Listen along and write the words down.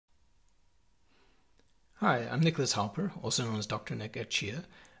Hi, I'm Nicolas Halper, also known as Dr. Nick at Chia,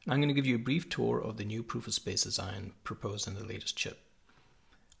 and I'm going to give you a brief tour of the new proof of space design proposed in the latest chip.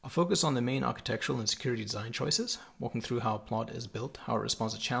 I'll focus on the main architectural and security design choices, walking through how Plot is built, how it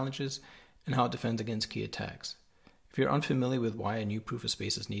responds to challenges, and how it defends against key attacks. If you're unfamiliar with why a new proof of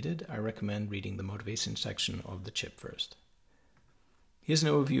space is needed, I recommend reading the motivation section of the chip first. Here's an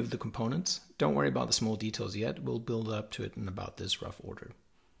overview of the components. Don't worry about the small details yet, we'll build up to it in about this rough order.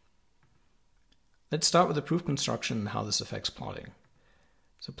 Let's start with the proof construction and how this affects plotting.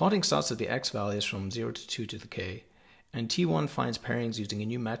 So plotting starts at the x values from 0 to 2 to the k, and T1 finds pairings using a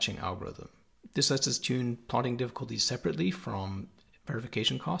new matching algorithm. This lets us tune plotting difficulties separately from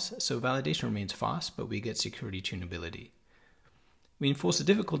verification costs, so validation remains fast, but we get security tunability. We enforce a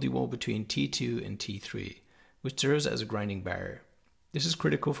difficulty wall between T2 and T3, which serves as a grinding barrier. This is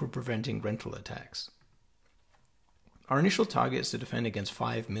critical for preventing rental attacks. Our initial target is to defend against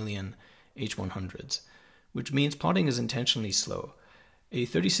 5 million H100s, which means plotting is intentionally slow. A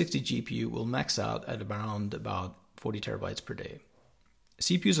 3060 GPU will max out at around about 40 terabytes per day.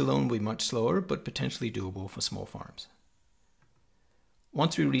 CPUs alone will be much slower, but potentially doable for small farms.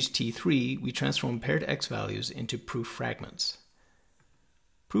 Once we reach T3, we transform paired X values into proof fragments.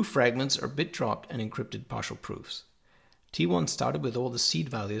 Proof fragments are bit dropped and encrypted partial proofs. T1 started with all the seed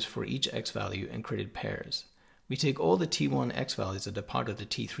values for each X value and created pairs. We take all the T1 X values that are part of the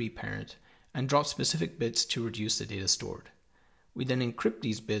T3 parent and drop specific bits to reduce the data stored. We then encrypt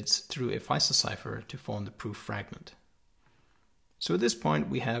these bits through a FISA cipher to form the proof fragment. So at this point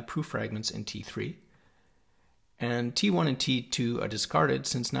we have proof fragments in T3, and T1 and T2 are discarded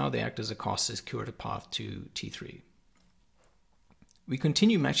since now they act as a cost-secured path to T3. We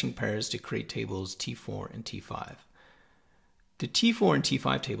continue matching pairs to create tables T4 and T5. The T4 and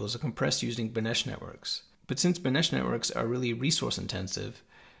T5 tables are compressed using Benesh networks. But since Benesh networks are really resource intensive,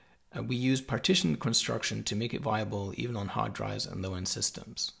 we use partition construction to make it viable even on hard drives and low-end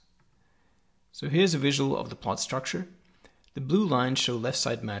systems. So here's a visual of the plot structure. The blue lines show left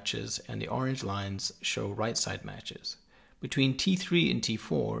side matches and the orange lines show right side matches. Between T3 and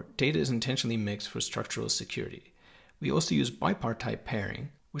T4, data is intentionally mixed for structural security. We also use bipartite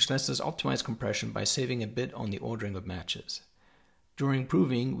pairing, which lets us optimize compression by saving a bit on the ordering of matches. During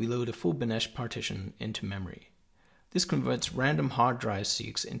proving, we load a full Benesh partition into memory. This converts random hard drive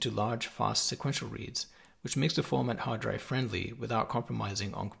seeks into large, fast sequential reads, which makes the format hard drive friendly without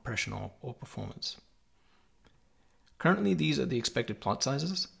compromising on compression or performance. Currently, these are the expected plot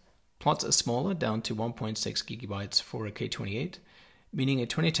sizes. Plots are smaller, down to 1.6 gigabytes for a K28, meaning a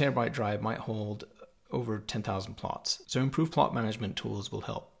 20 terabyte drive might hold over 10,000 plots, so improved plot management tools will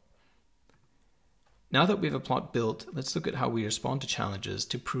help. Now that we have a plot built, let's look at how we respond to challenges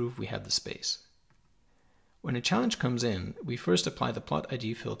to prove we have the space. When a challenge comes in, we first apply the plot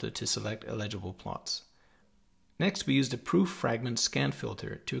ID filter to select eligible plots. Next, we use the proof fragment scan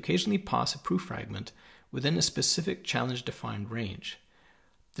filter to occasionally pass a proof fragment within a specific challenge-defined range.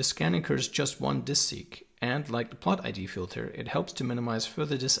 The scan incurs just one disk seek, and like the plot ID filter, it helps to minimize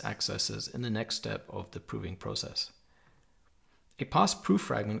further disk accesses in the next step of the proving process. A passed proof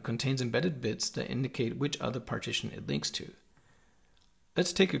fragment contains embedded bits that indicate which other partition it links to.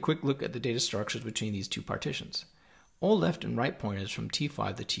 Let's take a quick look at the data structures between these two partitions. All left and right pointers from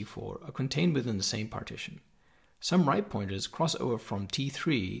T5 to T4 are contained within the same partition. Some right pointers cross over from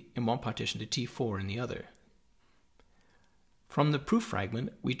T3 in one partition to T4 in the other. From the proof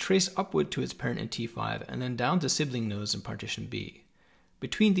fragment, we trace upward to its parent in T5 and then down to sibling nodes in partition B.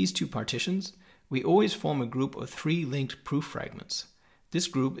 Between these two partitions, we always form a group of 3 linked proof fragments. This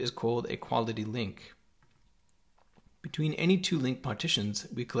group is called a quality link. Between any 2 linked partitions,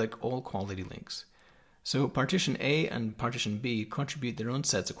 we collect all quality links. So partition A and partition B contribute their own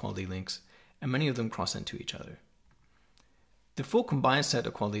sets of quality links, and many of them cross into each other. The full combined set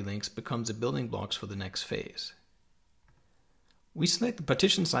of quality links becomes the building blocks for the next phase. We select the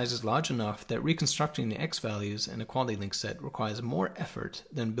partition sizes large enough that reconstructing the X values in a quality link set requires more effort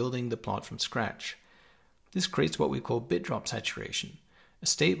than building the plot from scratch. This creates what we call bit drop saturation, a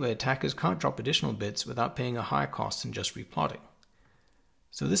state where attackers can't drop additional bits without paying a higher cost than just replotting.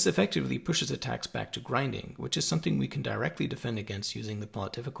 So this effectively pushes attacks back to grinding, which is something we can directly defend against using the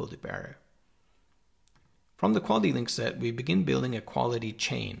plot difficulty barrier. From the quality link set, we begin building a quality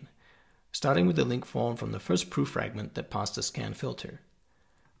chain, starting with the link formed from the first proof fragment that passed the scan filter.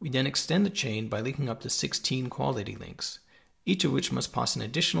 We then extend the chain by linking up to 16 quality links, each of which must pass an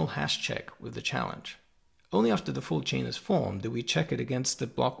additional hash check with the challenge. Only after the full chain is formed do we check it against the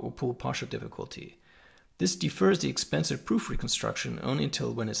block or pool partial difficulty. This defers the expensive proof reconstruction only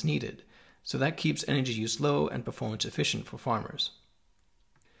until when it's needed, so that keeps energy use low and performance efficient for farmers.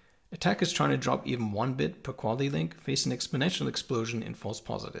 Attackers trying to drop even 1 bit per quality link face an exponential explosion in false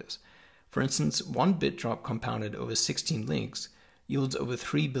positives. For instance, 1 bit drop compounded over 16 links yields over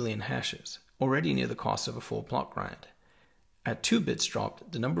 3 billion hashes, already near the cost of a full block grind. At 2 bits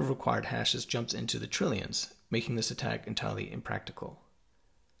dropped, the number of required hashes jumps into the trillions, making this attack entirely impractical.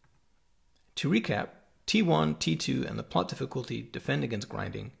 To recap, T1, T2, and the plot difficulty defend against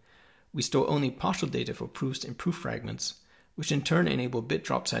grinding. We store only partial data for proofs in proof fragments, which in turn enable bit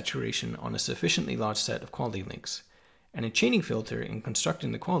drop saturation on a sufficiently large set of quality links, and a chaining filter in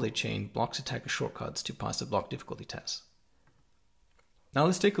constructing the quality chain blocks attacker shortcuts to pass the block difficulty test. Now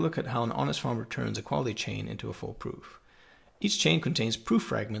let's take a look at how an honest farmer turns a quality chain into a full proof. Each chain contains proof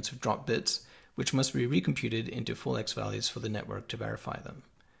fragments of dropped bits, which must be recomputed into full X values for the network to verify them.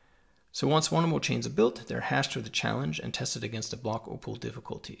 So once one or more chains are built, they're hashed for the challenge and tested against a block or pool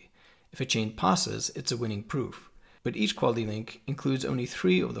difficulty. If a chain passes, it's a winning proof. But each quality link includes only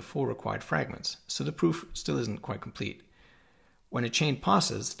 3 of the 4 required fragments, so the proof still isn't quite complete. When a chain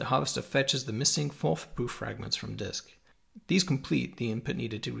passes, the harvester fetches the missing 4th proof fragments from disk. These complete the input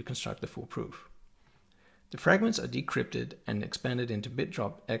needed to reconstruct the full proof. The fragments are decrypted and expanded into bit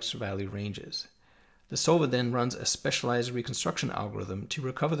drop X value ranges. The solver then runs a specialized reconstruction algorithm to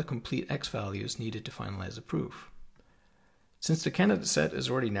recover the complete X values needed to finalize the proof. Since the candidate set is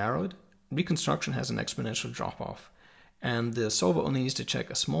already narrowed, reconstruction has an exponential drop-off, and the solver only needs to check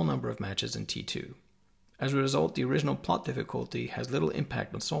a small number of matches in T2. As a result, the original plot difficulty has little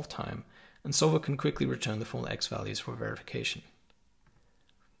impact on solve time, and solver can quickly return the full X values for verification.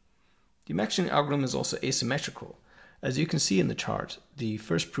 The matching algorithm is also asymmetrical. As you can see in the chart, the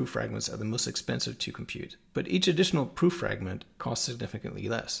first proof fragments are the most expensive to compute, but each additional proof fragment costs significantly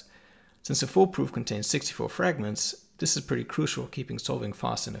less. Since a full proof contains 64 fragments, this is pretty crucial, keeping solving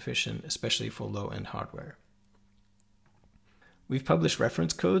fast and efficient, especially for low-end hardware. We've published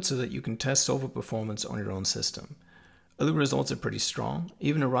reference code so that you can test solver performance on your own system. Early results are pretty strong.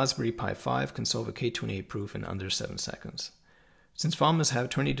 Even a Raspberry Pi 5 can solve a K28 proof in under 7 seconds. Since farmers have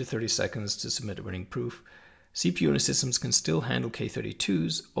 20 to 30 seconds to submit a winning proof, CPU-only systems can still handle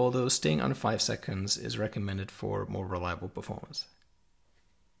K32s, although staying under 5 seconds is recommended for more reliable performance.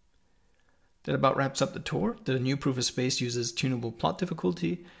 That about wraps up the tour. The new proof of space uses tunable plot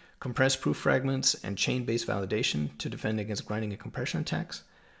difficulty, compressed proof fragments, and chain-based validation to defend against grinding and compression attacks.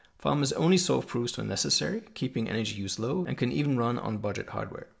 Farmers only solve proofs when necessary, keeping energy use low, and can even run on budget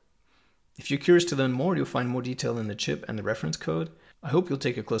hardware. If you're curious to learn more, you'll find more detail in the chip and the reference code. I hope you'll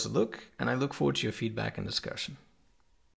take a closer look, and I look forward to your feedback and discussion.